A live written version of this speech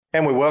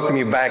And we welcome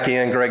you back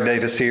in. Greg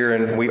Davis here,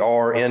 and we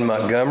are in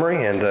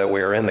Montgomery, and we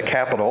are in the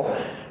Capitol.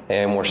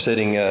 And we're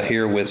sitting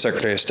here with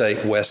Secretary of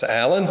State Wes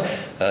Allen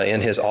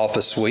in his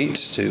office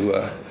suites to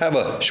have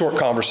a short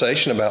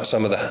conversation about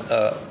some of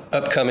the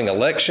upcoming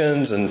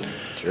elections and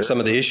some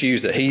of the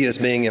issues that he is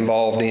being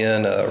involved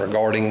in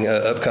regarding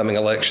upcoming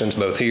elections,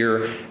 both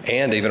here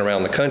and even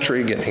around the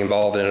country, getting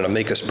involved in an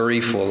Amicus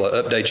Brief. We'll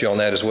update you on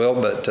that as well.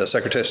 But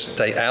Secretary of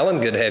State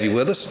Allen, good to have you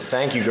with us.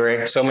 Thank you,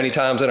 Greg. So many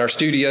times in our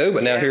studio,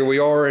 but now here we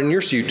are in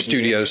your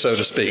studio, so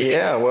to speak.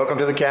 Yeah, welcome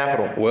to the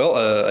Capitol. Well,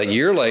 a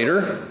year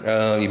later,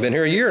 you've been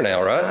here a year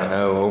now, right? I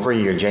know, over a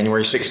year.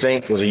 January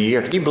 16th was a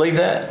year. Can you believe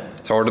that?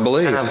 It's hard to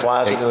believe. Time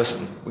flies with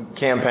us. We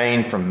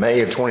campaigned from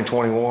May of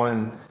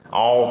 2021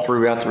 all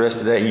throughout the rest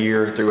of that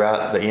year,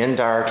 throughout the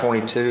entire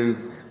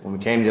 22, when we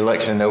came to the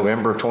election in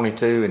November of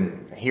 22,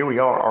 and here we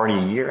are already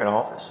a year in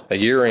office. A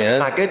year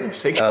in. My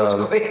goodness, it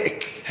goes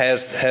quick.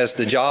 Has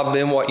the job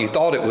been what you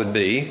thought it would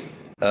be?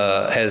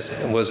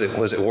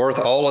 Was it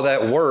worth all of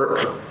that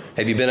work?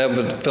 Have you been able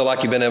to feel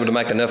like you've been able to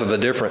make enough of a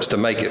difference to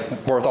make it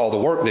worth all the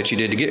work that you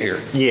did to get here?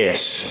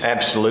 Yes,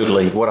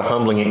 absolutely. What a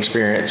humbling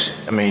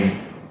experience. I mean,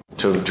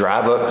 to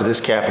drive up to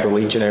this Capitol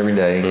each and every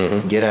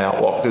day, get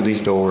out, walk through these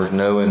doors,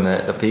 knowing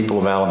that the people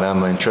of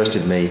Alabama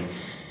entrusted me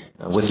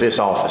with this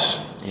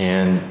office.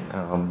 And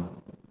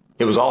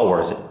it was all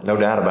worth it, no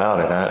doubt about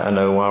it. I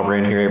know why we're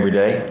in here every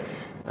day,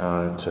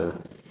 to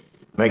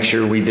make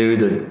sure we do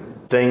the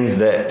things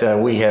that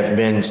we have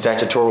been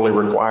statutorily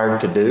required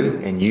to do,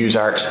 and use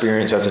our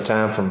experience as a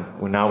time from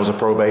when I was a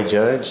probate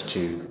judge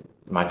to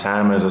my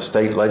time as a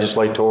state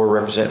legislator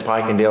representing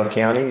Pike and Dale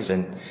counties.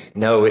 And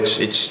no,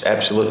 it's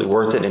absolutely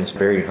worth it, and it's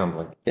very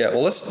humbling. Yeah,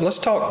 well, let's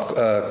talk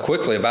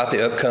quickly about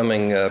the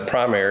upcoming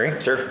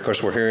primary. Sure. Of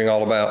course, we're hearing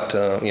all about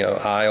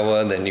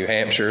Iowa, then New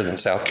Hampshire, then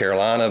South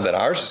Carolina, but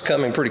ours is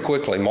coming pretty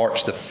quickly,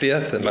 March the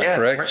 5th. Am I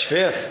correct? March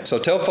 5th. So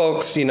tell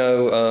folks,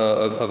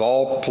 of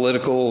all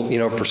political,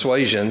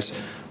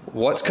 persuasions,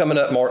 what's coming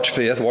up March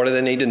 5th? What do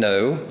they need to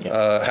know?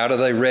 Yeah. How do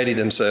they ready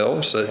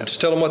themselves? Just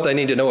tell them what they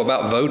need to know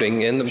about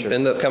voting in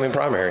the upcoming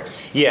primary.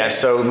 Yeah,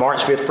 so March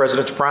 5th,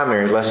 presidential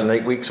primary, less than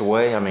 8 weeks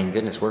away. I mean,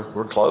 goodness,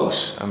 we're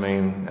close. I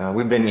mean,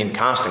 we've been in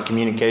constant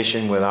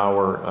communication with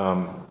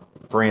our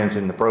friends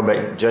in the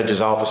probate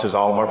judges' offices,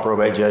 all of our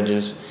probate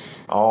judges,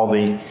 all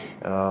the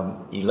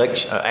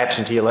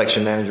absentee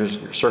election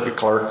managers, circuit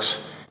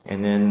clerks,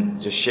 and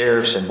then just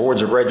sheriffs and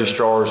boards of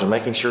registrars, and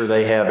making sure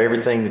they have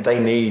everything that they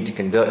need to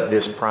conduct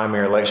this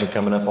primary election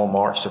coming up on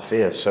March the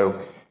 5th.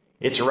 So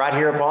it's right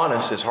here upon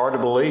us. It's hard to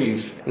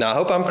believe. Now, I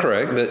hope I'm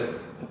correct,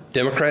 but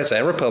Democrats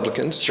and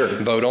Republicans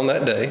vote on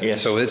that day.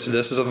 Yes. So this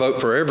is a vote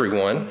for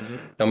everyone,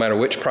 no matter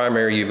which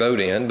primary you vote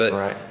in.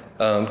 But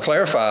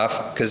clarify,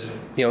 because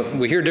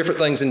we hear different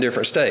things in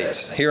different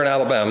states. Here in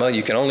Alabama,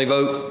 you can only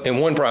vote in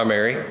one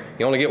primary.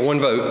 You only get one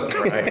vote.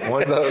 Right,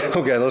 one vote.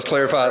 Okay, let's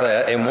clarify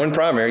that. In one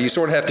primary, you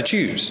sort of have to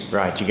choose.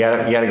 Right, you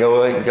got to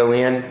go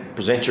in,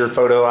 present your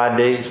photo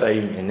ID,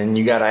 and then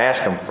you got to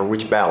ask them for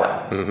which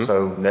ballot.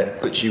 So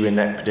that puts you in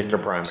that particular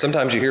primary.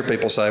 Sometimes you hear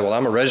people say, "Well,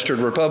 I'm a registered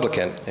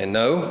Republican," and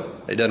no,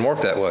 it doesn't work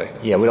that way.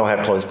 Yeah, we don't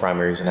have closed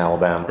primaries in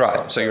Alabama.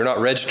 Right, so you're not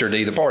registered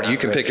either party. You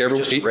can pick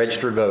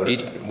registered voter,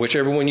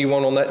 whichever one you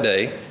want on that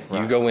day.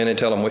 You go in and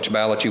tell them which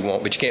ballot you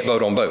want, but you can't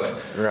vote on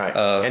both. Right.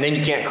 And then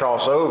you can't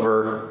cross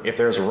over if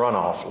there's a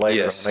runoff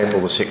later on April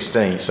the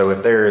 16th. So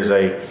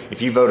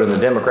if you vote in the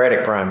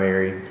Democratic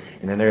primary,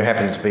 and then there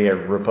happens to be a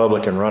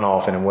Republican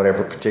runoff in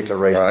whatever particular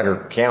race in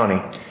your county,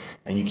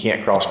 and you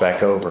can't cross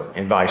back over,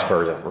 and vice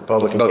versa.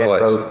 Republican can't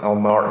vote on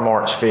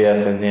March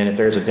 5th, and then if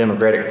there's a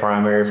Democratic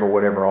primary for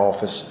whatever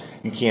office,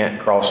 you can't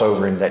cross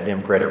over into that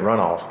Democratic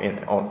runoff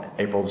on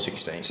April the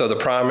 16th. So the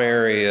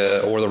primary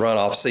or the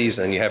runoff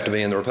season, you have to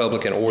be in the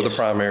Republican or the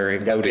primary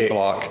voting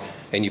block,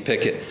 and you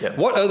pick it. Yep.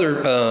 What other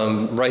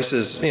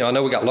races, I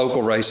know we got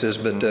local races,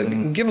 but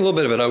give a little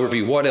bit of an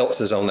overview. What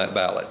else is on that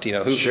ballot?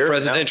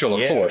 Presidential,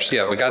 of course.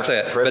 Yeah, we got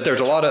that. But there's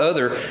a lot of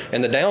other,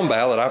 and the down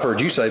ballot, I've heard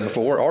you say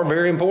before, are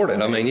very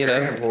important. I mean,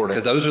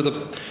 because those are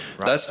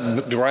that's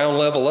the ground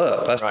level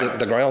up. That's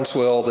the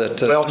groundswell that.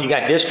 Well, you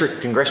got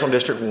Congressional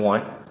District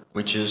 1.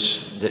 Which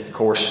is, of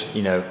course,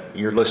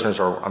 your listeners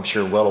are, I'm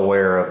sure, well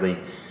aware of the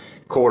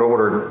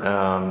court-ordered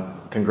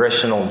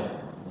congressional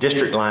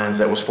district lines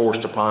that was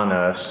forced upon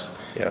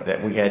us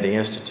that we had to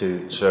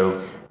institute.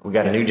 So we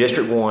got a new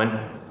District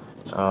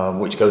 1,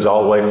 which goes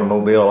all the way from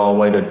Mobile all the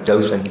way to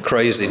Dothan.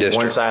 Crazy district.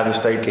 One side of the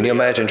state. Can you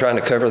imagine trying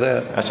to cover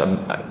that?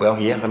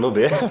 A little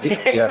bit.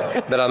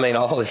 Yeah, but I mean,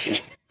 all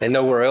this. And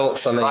nowhere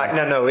else. I mean,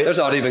 there's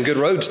not even good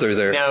roads through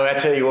there. No, I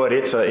tell you what,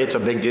 it's a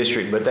big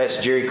district, but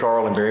that's Jerry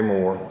Carl and Barry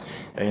Moore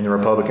in the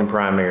Republican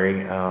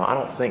primary. I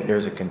don't think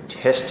there's a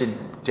contested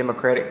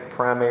Democratic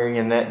primary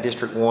in that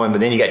District 1,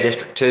 but then you got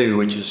District 2,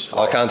 which is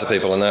all kinds of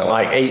people in that one.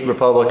 Like 8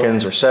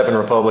 Republicans or 7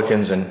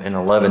 Republicans and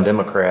 11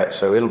 Democrats.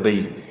 So it'll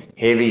be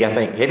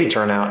heavy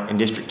turnout in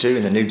District 2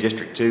 in the new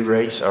District 2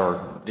 race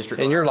or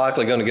district. And you're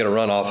likely going to get a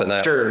runoff in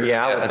that. Sure,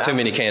 yeah. Too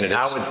many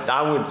candidates.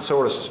 I would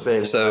sort of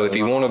suspect. So if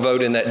you want to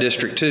vote in that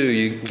district too,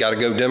 you got to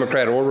go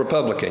Democrat or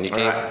Republican. You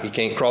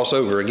can't cross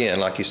over again,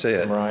 like you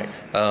said. Right.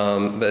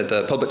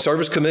 But Public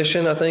Service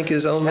Commission, I think,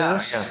 is on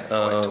this.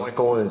 Yeah.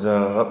 Twinkle is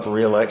up for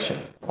re-election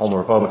on the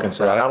Republican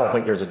side. I don't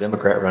think there's a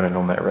Democrat running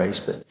on that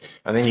race,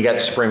 and then you got the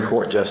Supreme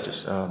Court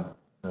Justice.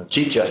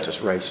 Chief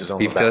Justice races on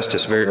the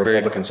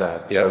Republican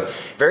side. Yep.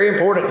 So very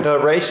important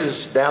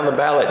races down the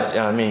ballot.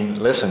 I mean,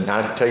 listen,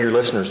 I tell your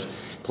listeners,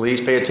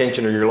 please pay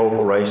attention to your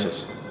local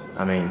races.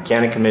 I mean,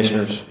 county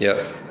commissioners. Yep.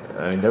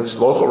 I mean, those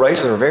local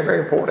races are very,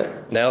 very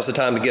important. Now's the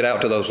time to get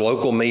out to those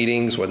local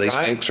meetings where these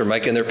folks are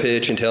making their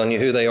pitch and telling you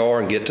who they are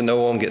and get to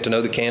know them, get to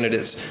know the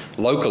candidates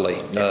locally.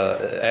 Yeah.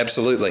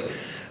 Absolutely.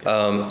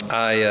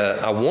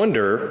 I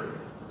wonder,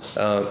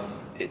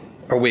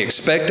 are we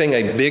expecting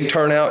a big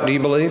turnout, do you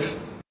believe?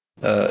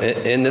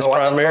 In this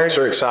primary? Folks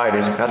are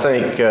excited. I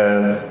think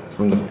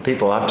from the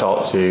people I've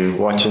talked to,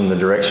 watching the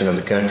direction of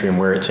the country and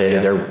where it's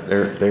headed,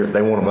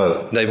 they want to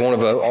vote. They want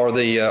to vote.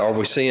 Are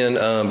we seeing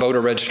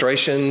voter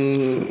registration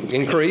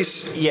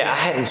increase? Yeah, I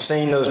hadn't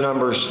seen those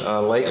numbers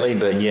lately,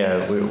 but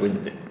yeah,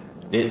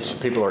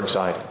 people are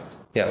excited.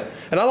 Yeah,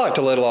 and I like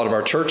to let a lot of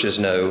our churches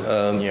know.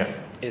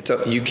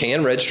 You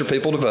can register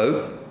people to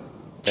vote.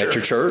 Sure. At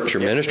your church,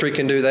 your ministry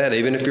can do that.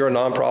 Even if you're a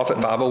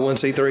nonprofit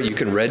 501c3, you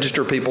can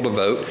register people to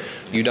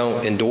vote. You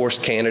don't endorse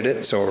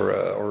candidates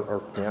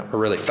or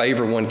really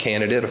favor one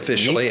candidate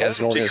officially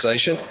as an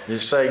organization.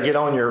 Just say, get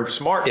on your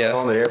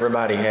smartphone that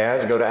everybody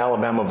has, go to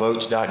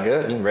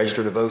alabamavotes.gov, you can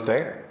register to vote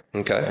there.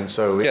 Okay. And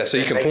so so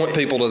you can point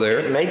people to there.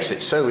 It makes it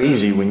so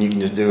easy when you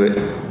can just do it,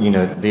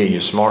 via your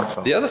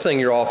smartphone. The other thing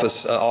your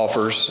office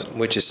offers,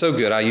 which is so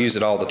good, I use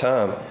it all the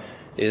time,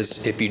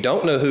 is if you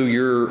don't know who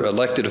your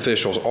elected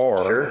officials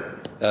are,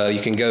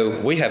 you can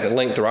go, we have it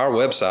linked through our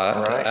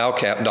website,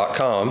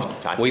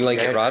 alcap.com. We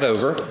link it right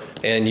over,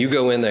 and you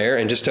go in there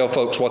and just tell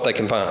folks what they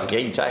can find. Yeah,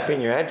 you type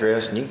in your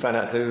address, and you can find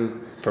out who.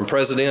 From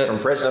president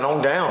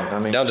on down. I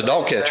mean, down to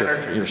dog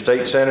catcher. Your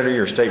state senator,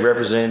 your state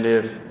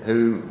representative,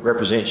 who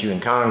represents you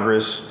in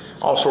Congress,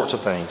 all sorts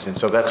of things. And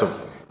so that's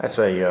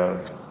a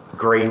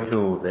great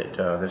tool that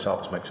this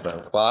office makes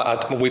available.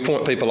 Well, we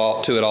point people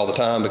to it all the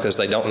time because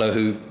they don't know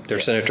who their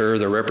senator or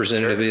their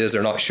representative is.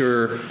 They're not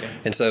sure.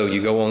 And so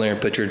you go on there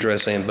and put your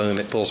address in, boom,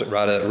 it pulls it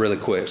right up really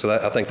quick. So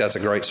I think that's a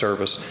great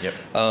service.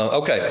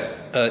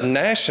 Yep.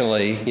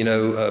 Nationally,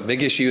 a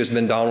big issue has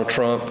been Donald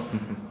Trump.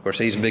 Of course,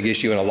 he's a big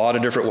issue in a lot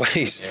of different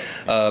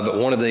ways. But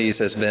one of these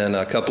has been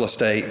a couple of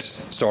states,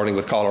 starting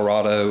with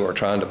Colorado, are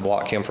trying to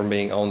block him from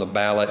being on the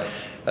ballot.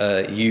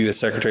 You, as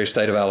Secretary of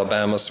State of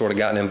Alabama, sort of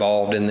gotten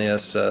involved in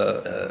this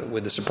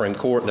with the Supreme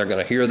Court. They're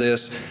going to hear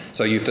this.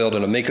 So you filled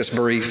an Amicus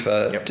Brief.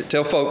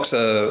 Tell folks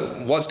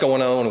what's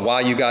going on and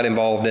why you got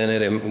involved in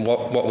it and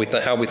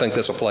how we think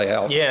this will play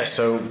out. Yeah,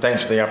 so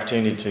thanks for the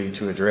opportunity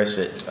to address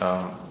it.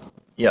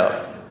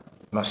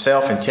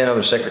 Myself and 10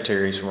 other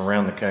secretaries from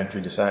around the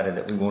country decided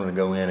that we wanted to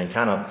go in and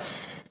kind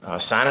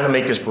of sign an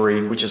Amicus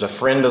Brief, which is a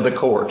friend of the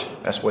court.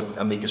 That's what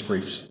Amicus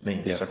Brief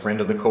means. It's a friend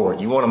of the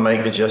court. You want to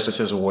make the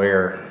justices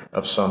aware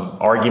of some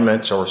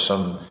arguments or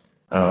some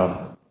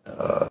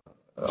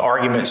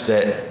arguments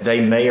that they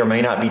may or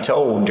may not be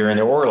told during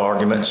the oral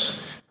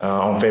arguments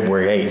on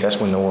February 8th. That's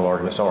when the oral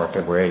arguments are,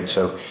 February 8th.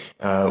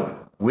 So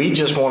we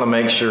just want to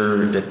make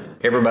sure that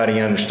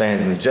everybody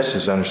understands and the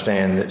justices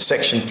understand that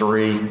Section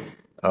 3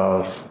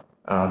 of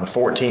the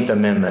 14th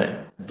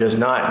Amendment does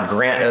not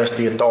grant us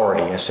the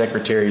authority as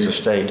secretaries of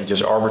state to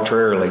just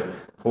arbitrarily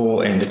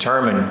pull and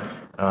determine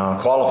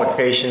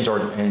qualifications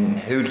and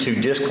who to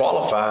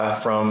disqualify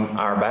from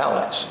our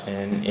ballots.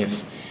 And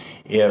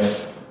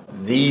if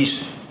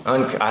these,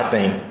 I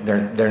think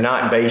they're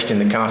not based in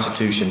the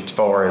Constitution as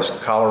far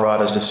as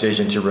Colorado's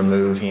decision to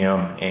remove him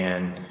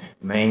and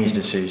Maine's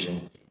decision.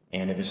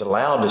 And if it's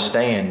allowed to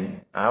stand,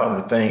 I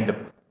would think that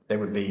there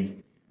would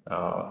be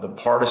the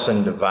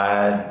partisan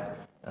divide.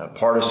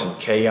 Partisan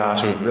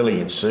chaos would really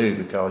ensue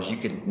because you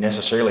could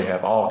necessarily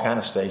have all kind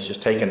of states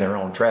just taking their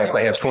own track.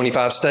 They have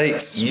 25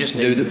 states. You just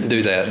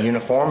do that.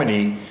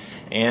 Uniformity.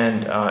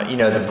 And,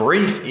 the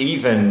brief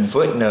even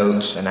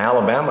footnotes an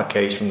Alabama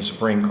case from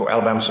the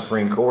Alabama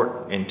Supreme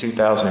Court in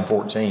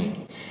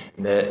 2014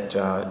 that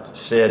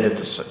said that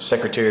the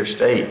Secretary of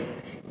State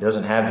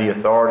doesn't have the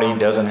authority,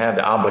 doesn't have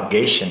the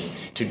obligation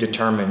to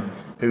determine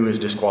who is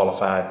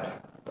disqualified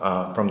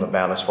from the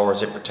ballot as far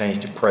as it pertains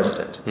to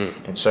president.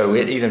 And so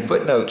it even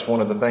footnotes one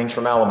of the things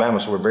from Alabama,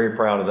 so we're very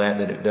proud of that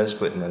it does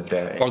footnote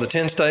that. Are the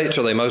 10 states,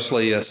 are they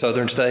mostly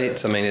southern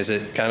states? I mean, is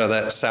it kind of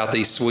that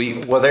southeast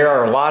sweep? Well, there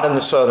are a lot in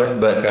the southern,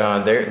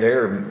 but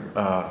they're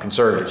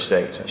conservative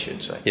states, I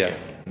should say. Yeah.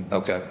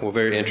 Okay. Well,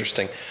 very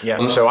interesting.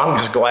 Yeah. So I'm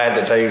just glad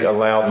that they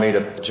allowed me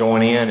to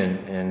join in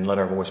and let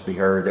our voice be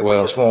heard. That we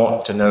just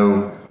want to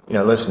know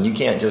listen, you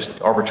can't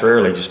just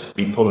arbitrarily just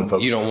be pulling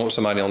folks. You don't want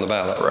somebody on the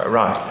ballot.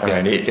 Right. Yeah.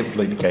 I mean, it would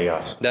lead to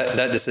chaos.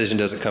 That decision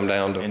doesn't come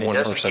down to And one it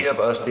doesn't person. give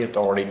us the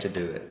authority to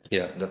do it.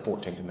 Yeah. The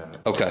 14th Amendment.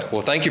 Okay.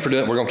 Well, thank you for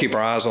doing it. We're going to keep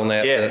our eyes on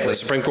that. Yeah. The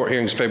Supreme Court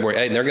hearings February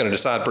 8th, and they're going to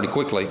decide pretty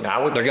quickly.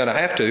 They're going to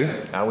have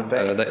to. I would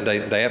think.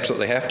 They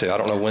absolutely have to. I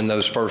don't know when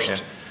those first.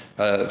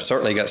 Yeah.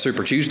 Certainly got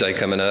Super Tuesday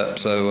coming up,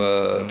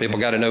 so people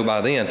got to know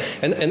by then.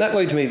 And that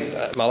leads me,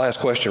 my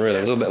last question really, a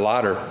little bit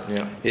lighter,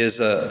 is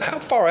how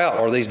far out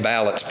are these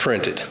ballots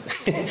printed?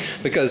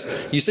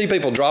 Because you see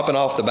people dropping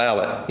off the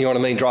ballot, you know what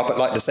I mean, dropping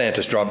like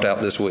DeSantis dropped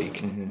out this week.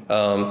 Mm-hmm.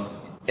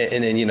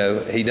 And then,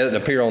 he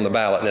doesn't appear on the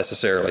ballot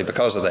necessarily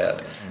because of that.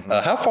 Mm-hmm.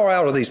 How far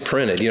out are these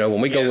printed,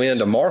 when we go in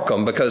to mark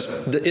them?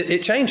 Because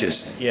it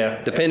changes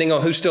depending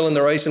on who's still in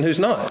the race and who's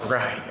not.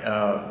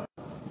 Right.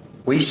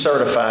 We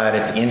certified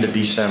at the end of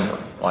December,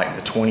 like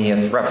the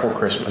 20th, right before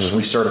Christmas. Mm-hmm.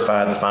 We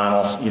certified the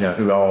final,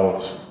 who all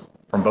was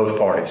from both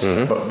parties.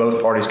 Mm-hmm.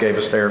 Both parties gave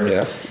us their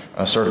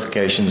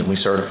certifications, and we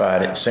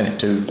certified it and sent it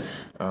to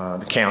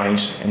the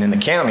counties. And then the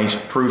counties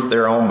proof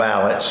their own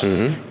ballots,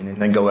 mm-hmm. and then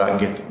they go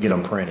out and get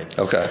them printed.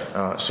 Okay.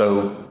 But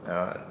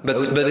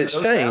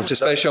it's changed,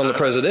 especially on the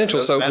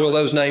presidential. So will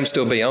those names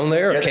still be on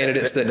there, or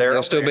candidates that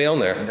they'll still be on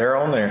there? They're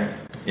on there.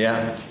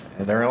 Yeah,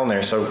 they're on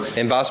there. So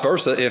and vice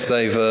versa, if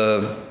they've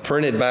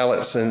printed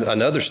ballots in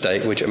another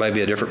state, which it may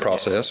be a different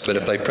process, but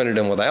if they printed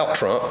them without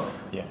Trump,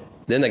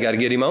 then they got to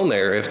get him on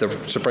there if the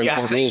Supreme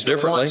Court rules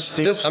differently.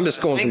 I'm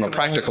just going from a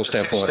practical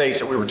standpoint. States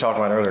that we were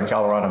talking about earlier in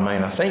Colorado and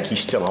Maine, I think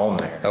he's still on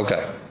there.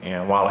 Okay.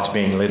 While it's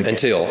being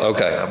litigated.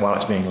 While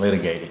it's being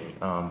litigated.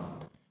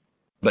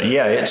 But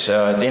it's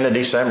at the end of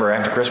December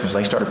after Christmas,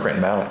 they started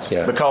printing ballots.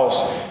 Yeah.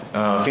 Because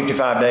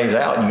 55 days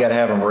out, you got to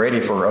have them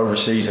ready for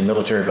overseas and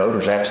military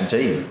voters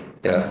absentee.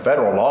 Yeah.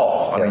 Federal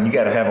law. I mean, you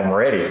got to have them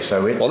ready.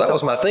 So that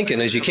was my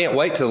thinking, is you can't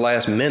wait till the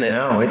last minute.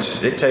 No, it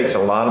takes a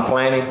lot of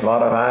planning, a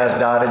lot of I's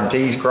dotted and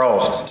T's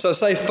crossed. So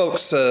say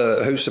folks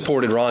who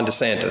supported Ron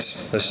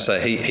DeSantis, let's just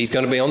say he's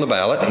going to be on the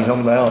ballot. He's on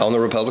the ballot. On the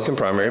Republican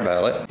primary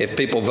ballot. If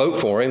people vote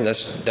for him,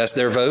 that's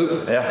their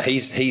vote. Yeah.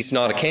 He's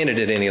not a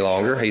candidate any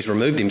longer. He's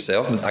removed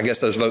himself. I guess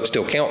those votes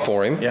still count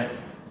for him. Yeah.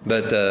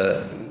 But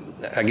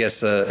I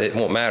guess it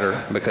won't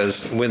matter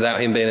because without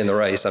him being in the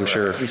race, I'm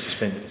sure he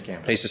suspended his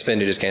campaign. He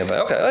suspended his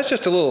campaign. Okay, that's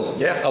just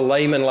a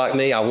layman like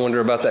me. I wonder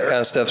about that kind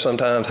of stuff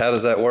sometimes. How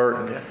does that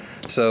work? Yeah.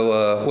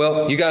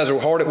 So, you guys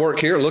are hard at work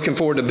here. Looking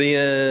forward to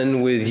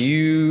being with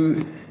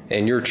you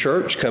and your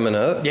church coming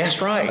up.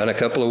 Yes, right. In a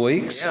couple of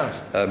weeks.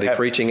 Yeah. Be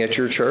preaching at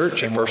your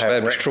church at First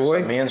Baptist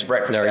Troy. Men's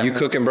breakfast. Now, are you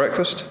cooking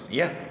breakfast?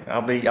 Yeah,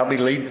 I'll be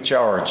leading the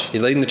charge.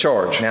 You're leading the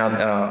charge.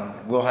 Now,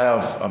 we'll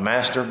have a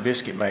master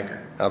biscuit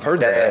maker. I've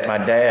heard that. My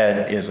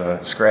dad is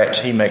a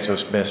scratch. He makes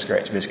those best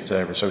scratch biscuits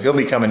ever. So he'll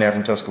be coming there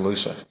from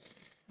Tuscaloosa.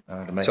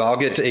 So I'll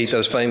get to eat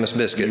those famous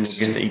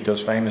biscuits. You will get to eat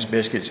those famous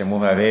biscuits, and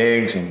we'll have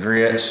eggs and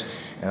grits,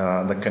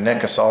 the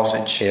Conecuh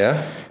sausage.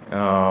 Yeah.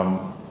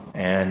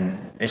 And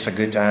it's a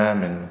good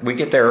time, and we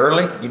get there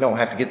early. You don't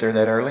have to get there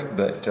that early,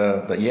 but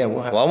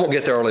we'll have. Well, I won't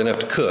get there early enough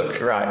to cook,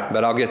 right?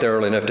 But I'll get there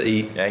early enough to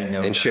eat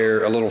and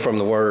share a little from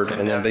the Word,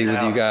 and then be with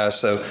you guys.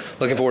 So,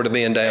 looking forward to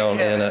being down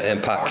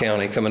in Pike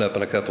County coming up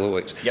in a couple of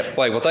weeks. Yep.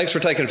 Well, thanks for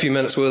taking a few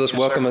minutes with us.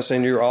 Welcome us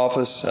into your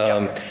office.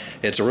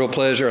 It's a real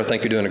pleasure. I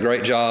think you're doing a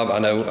great job. I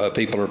know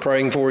people are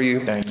praying for you.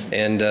 Thank you.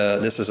 And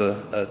this is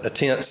a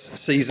tense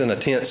season, a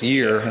tense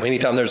year.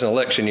 Anytime there's an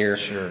election year,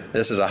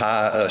 this is a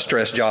high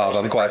stress job.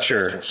 I'm quite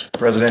sure.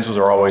 Presidentials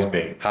are always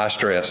big. High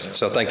stress.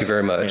 So thank you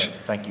very much. Yeah,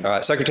 thank you. All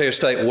right, Secretary of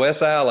State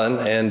Wes Allen,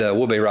 and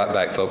we'll be right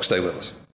back, folks. Stay with us.